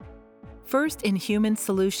First in Human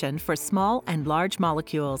Solution for Small and Large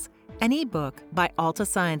Molecules, an ebook by Alta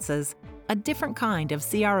Sciences, a different kind of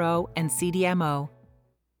CRO and CDMO.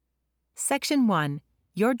 Section 1.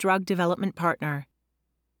 Your Drug Development Partner.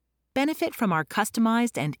 Benefit from our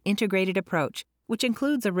customized and integrated approach, which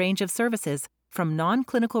includes a range of services from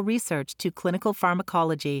non-clinical research to clinical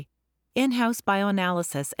pharmacology, in-house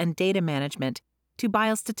bioanalysis and data management, to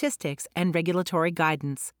biostatistics and regulatory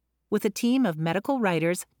guidance, with a team of medical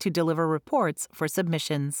writers to deliver reports for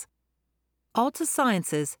submissions. Alta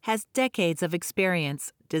Sciences has decades of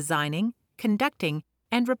experience designing, conducting,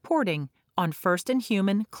 and reporting on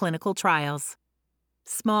first-in-human clinical trials.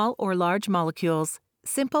 Small or large molecules,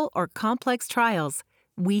 simple or complex trials,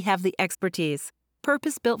 we have the expertise,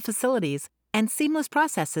 purpose-built facilities, and seamless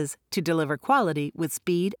processes to deliver quality with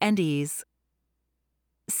speed and ease.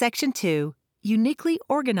 Section 2. Uniquely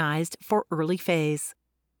organized for early phase.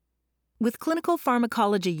 With clinical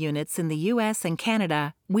pharmacology units in the U.S. and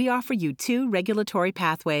Canada, we offer you two regulatory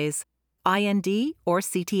pathways, IND or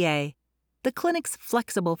CTA. The clinic's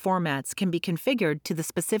flexible formats can be configured to the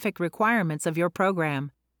specific requirements of your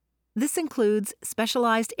program. This includes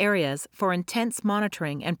specialized areas for intense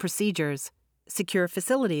monitoring and procedures, secure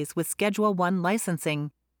facilities with Schedule I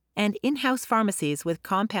licensing, and in-house pharmacies with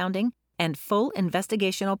compounding and full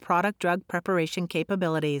investigational product drug preparation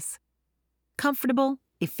capabilities. Comfortable,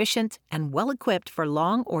 efficient, and well-equipped for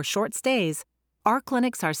long or short stays, our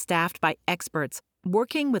clinics are staffed by experts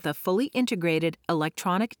working with a fully integrated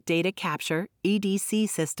electronic data capture EDC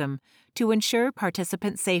system to ensure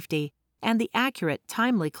participant safety and the accurate,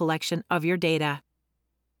 timely collection of your data.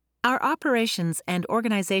 Our operations and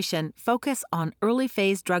organization focus on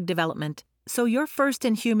early-phase drug development, so your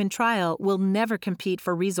first-in-human trial will never compete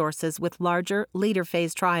for resources with larger,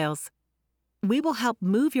 later-phase trials. We will help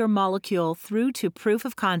move your molecule through to proof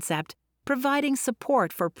of concept, providing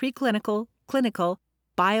support for preclinical, clinical,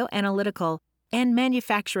 bioanalytical, and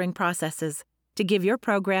manufacturing processes to give your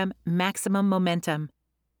program maximum momentum.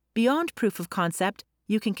 Beyond proof of concept,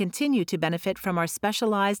 you can continue to benefit from our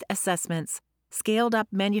specialized assessments, scaled-up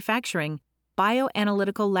manufacturing,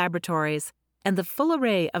 bioanalytical laboratories, and the full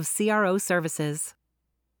array of CRO services.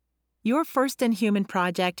 Your first-in-human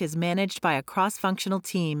project is managed by a cross-functional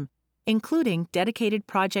team, including dedicated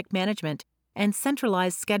project management and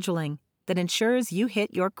centralized scheduling that ensures you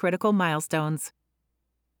hit your critical milestones.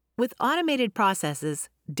 With automated processes,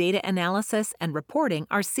 data analysis and reporting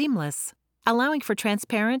are seamless, allowing for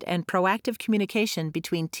transparent and proactive communication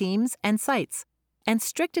between teams and sites, and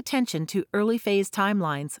strict attention to early-phase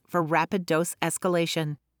timelines for rapid dose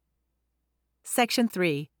escalation. Section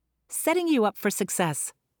 3. Setting you up for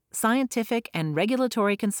success. Scientific and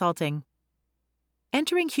regulatory consulting.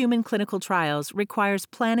 Entering human clinical trials requires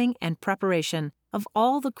planning and preparation of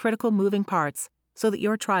all the critical moving parts so that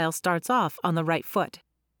your trial starts off on the right foot.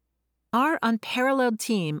 Our unparalleled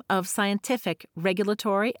team of scientific,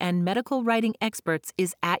 regulatory, and medical writing experts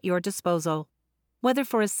is at your disposal. Whether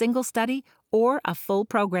for a single study or a full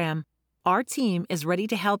program, our team is ready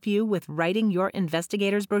to help you with writing your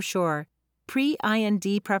investigator's brochure, pre-IND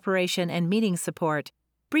preparation and meeting support,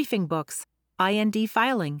 briefing books, IND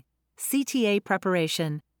filing, CTA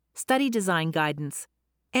preparation, study design guidance,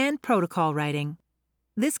 and protocol writing.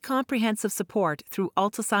 This comprehensive support through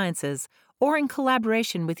Alta Sciences or in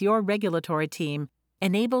collaboration with your regulatory team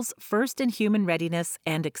enables first-in-human readiness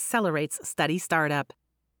and accelerates study startup.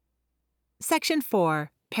 Section 4.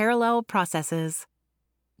 Parallel Processes.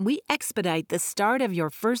 We expedite the start of your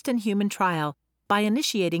first-in-human trial by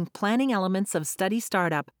initiating planning elements of study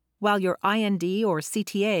startup while your IND or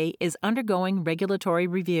CTA is undergoing regulatory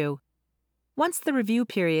review. Once the review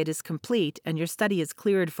period is complete and your study is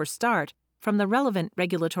cleared for start from the relevant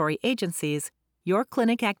regulatory agencies, your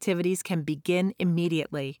clinic activities can begin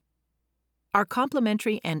immediately. Our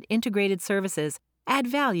complementary and integrated services add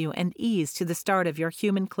value and ease to the start of your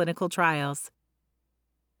human clinical trials.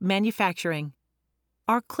 Manufacturing.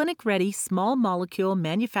 Our clinic-ready small molecule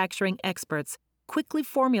manufacturing experts quickly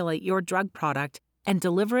formulate your drug product and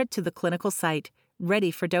deliver it to the clinical site,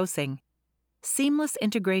 ready for dosing. Seamless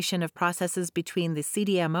integration of processes between the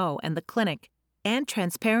CDMO and the clinic and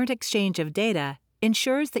transparent exchange of data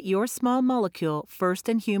ensures that your small molecule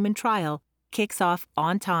first-in-human trial kicks off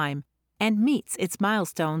on time and meets its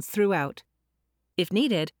milestones throughout. If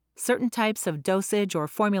needed, certain types of dosage or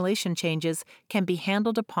formulation changes can be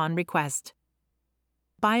handled upon request.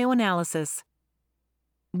 Bioanalysis.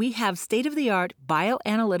 We have state-of-the-art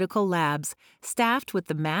bioanalytical labs staffed with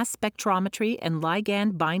the mass spectrometry and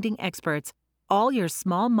ligand binding experts all your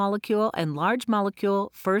small molecule and large molecule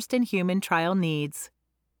first-in-human trial needs.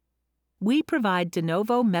 We provide de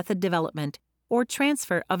novo method development, or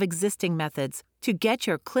transfer of existing methods to get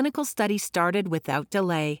your clinical study started without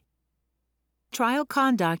delay. Trial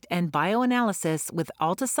conduct and bioanalysis with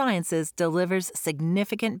Alta Sciences delivers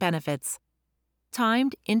significant benefits.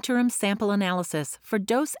 Timed interim sample analysis for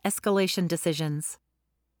dose escalation decisions.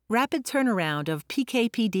 Rapid turnaround of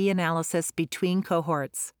PK/PD analysis between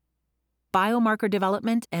cohorts. Biomarker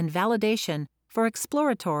development and validation for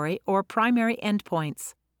exploratory or primary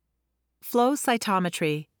endpoints. Flow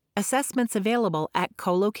cytometry, assessments available at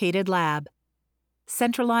co-located lab.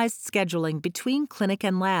 Centralized scheduling between clinic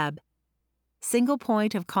and lab. Single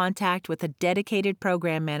point of contact with a dedicated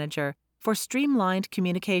program manager for streamlined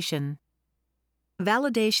communication.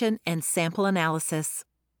 Validation and sample analysis.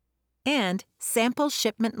 And sample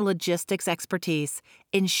shipment logistics expertise,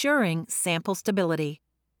 ensuring sample stability.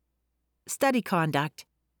 Study conduct.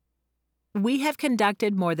 We have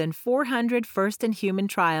conducted more than 400 first-in-human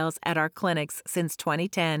trials at our clinics since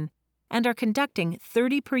 2010 and are conducting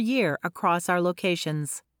 30 per year across our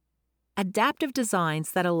locations. Adaptive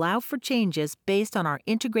designs that allow for changes based on our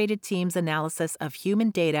integrated team's analysis of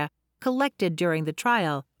human data collected during the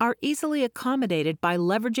trial are easily accommodated by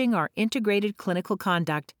leveraging our integrated clinical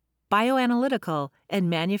conduct, bioanalytical, and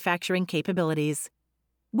manufacturing capabilities.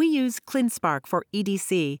 We use ClinSpark for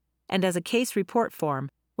EDC and as a case report form,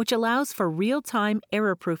 which allows for real-time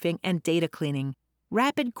error proofing and data cleaning,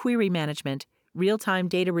 rapid query management, real-time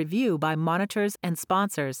data review by monitors and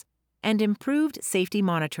sponsors, and improved safety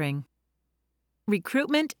monitoring.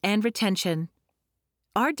 Recruitment and retention.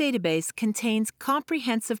 Our database contains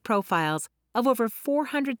comprehensive profiles of over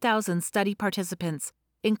 400,000 study participants,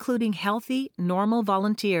 including healthy, normal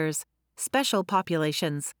volunteers, special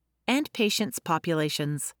populations, and patients'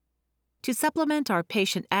 populations. To supplement our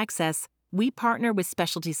patient access, we partner with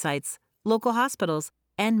specialty sites, local hospitals,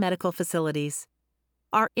 and medical facilities.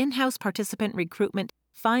 Our in-house participant recruitment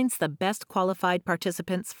finds the best qualified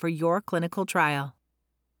participants for your clinical trial.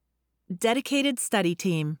 Dedicated study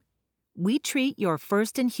team. We treat your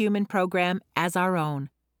first-in-human program as our own.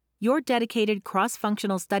 Your dedicated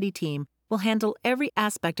cross-functional study team will handle every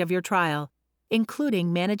aspect of your trial,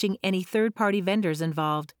 including managing any third-party vendors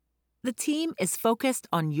involved. The team is focused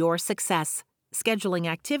on your success, scheduling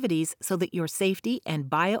activities so that your safety and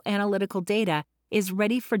bioanalytical data is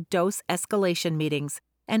ready for dose escalation meetings,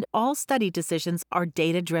 and all study decisions are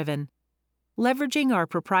data-driven. Leveraging our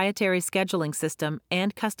proprietary scheduling system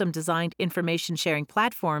and custom-designed information-sharing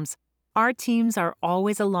platforms, our teams are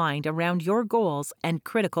always aligned around your goals and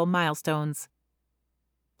critical milestones.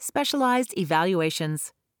 Specialized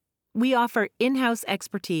evaluations. We offer in-house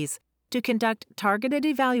expertise to conduct targeted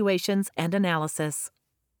evaluations and analysis.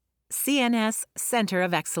 CNS Center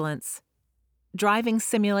of Excellence. Driving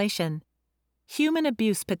simulation. Human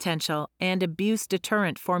abuse potential and abuse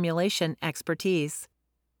deterrent formulation expertise.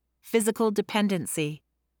 Physical dependency.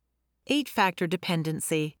 8-factor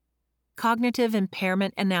dependency. Cognitive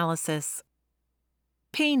impairment analysis.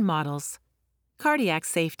 Pain models. Cardiac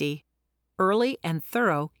safety. Early and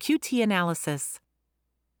thorough QT analysis.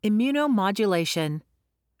 Immunomodulation.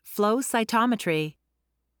 Flow cytometry.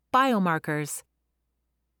 Biomarkers.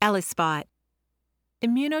 ELISpot.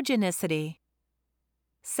 Immunogenicity.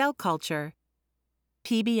 Cell culture.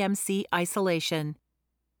 PBMC isolation.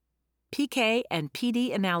 PK and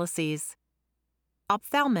PD analyses.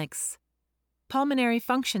 Ophthalmics. Pulmonary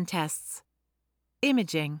function tests.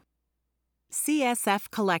 Imaging. CSF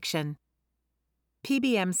collection.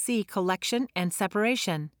 PBMC collection and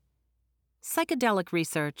separation. Psychedelic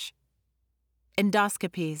research.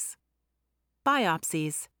 Endoscopies.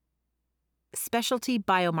 Biopsies. Specialty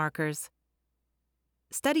biomarkers.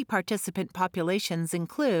 Study participant populations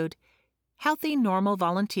include healthy normal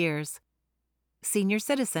volunteers, senior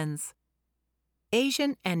citizens,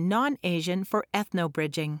 Asian and non-Asian for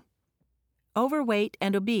ethnobridging, overweight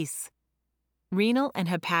and obese, renal and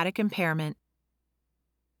hepatic impairment.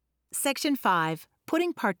 Section 5.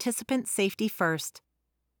 Putting participant safety first.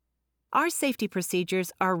 Our safety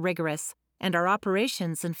procedures are rigorous, and our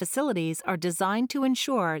operations and facilities are designed to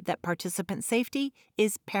ensure that participant safety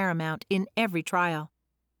is paramount in every trial.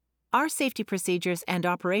 Our safety procedures and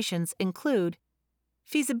operations include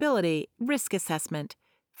feasibility risk assessment,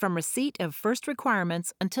 from receipt of first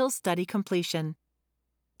requirements until study completion,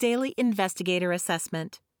 daily investigator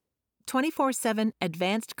assessment, 24/7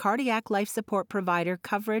 advanced cardiac life support provider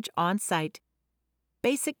coverage on-site,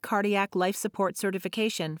 basic cardiac life support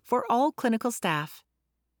certification for all clinical staff,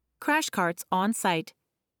 crash carts on-site,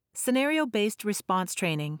 scenario-based response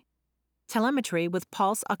training, telemetry with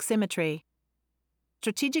pulse oximetry,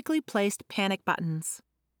 strategically placed panic buttons,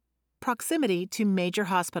 proximity to major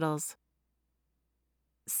hospitals.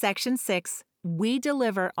 Section 6. We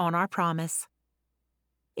deliver on our promise.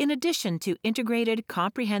 In addition to integrated,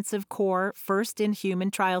 comprehensive core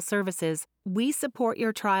first-in-human trial services, we support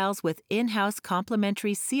your trials with in-house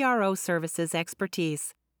complementary CRO services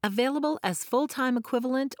expertise, available as full-time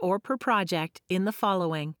equivalent or per project in the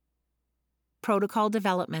following: protocol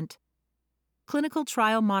development, clinical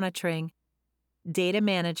trial monitoring, data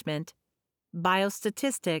management,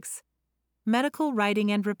 biostatistics, medical writing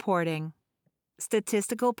and reporting,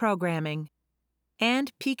 statistical programming,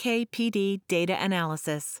 and PK/PD data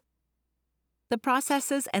analysis. The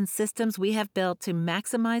processes and systems we have built to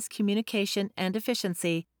maximize communication and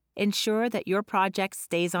efficiency ensure that your project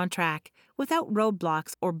stays on track without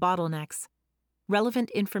roadblocks or bottlenecks.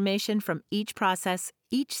 Relevant information from each process,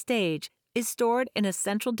 each stage, is stored in a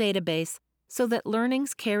central database so that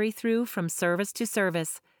learnings carry through from service to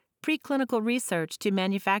service, preclinical research to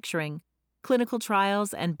manufacturing, clinical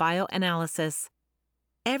trials, and bioanalysis.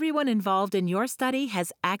 Everyone involved in your study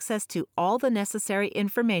has access to all the necessary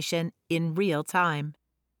information in real time.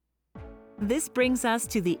 This brings us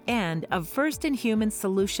to the end of First-in-Human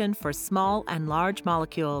Solution for Small and Large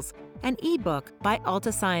Molecules, an ebook by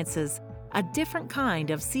Alta Sciences, a different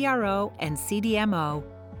kind of CRO and CDMO.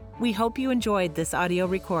 We hope you enjoyed this audio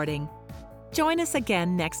recording. Join us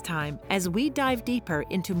again next time as we dive deeper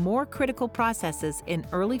into more critical processes in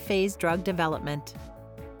early-phase drug development.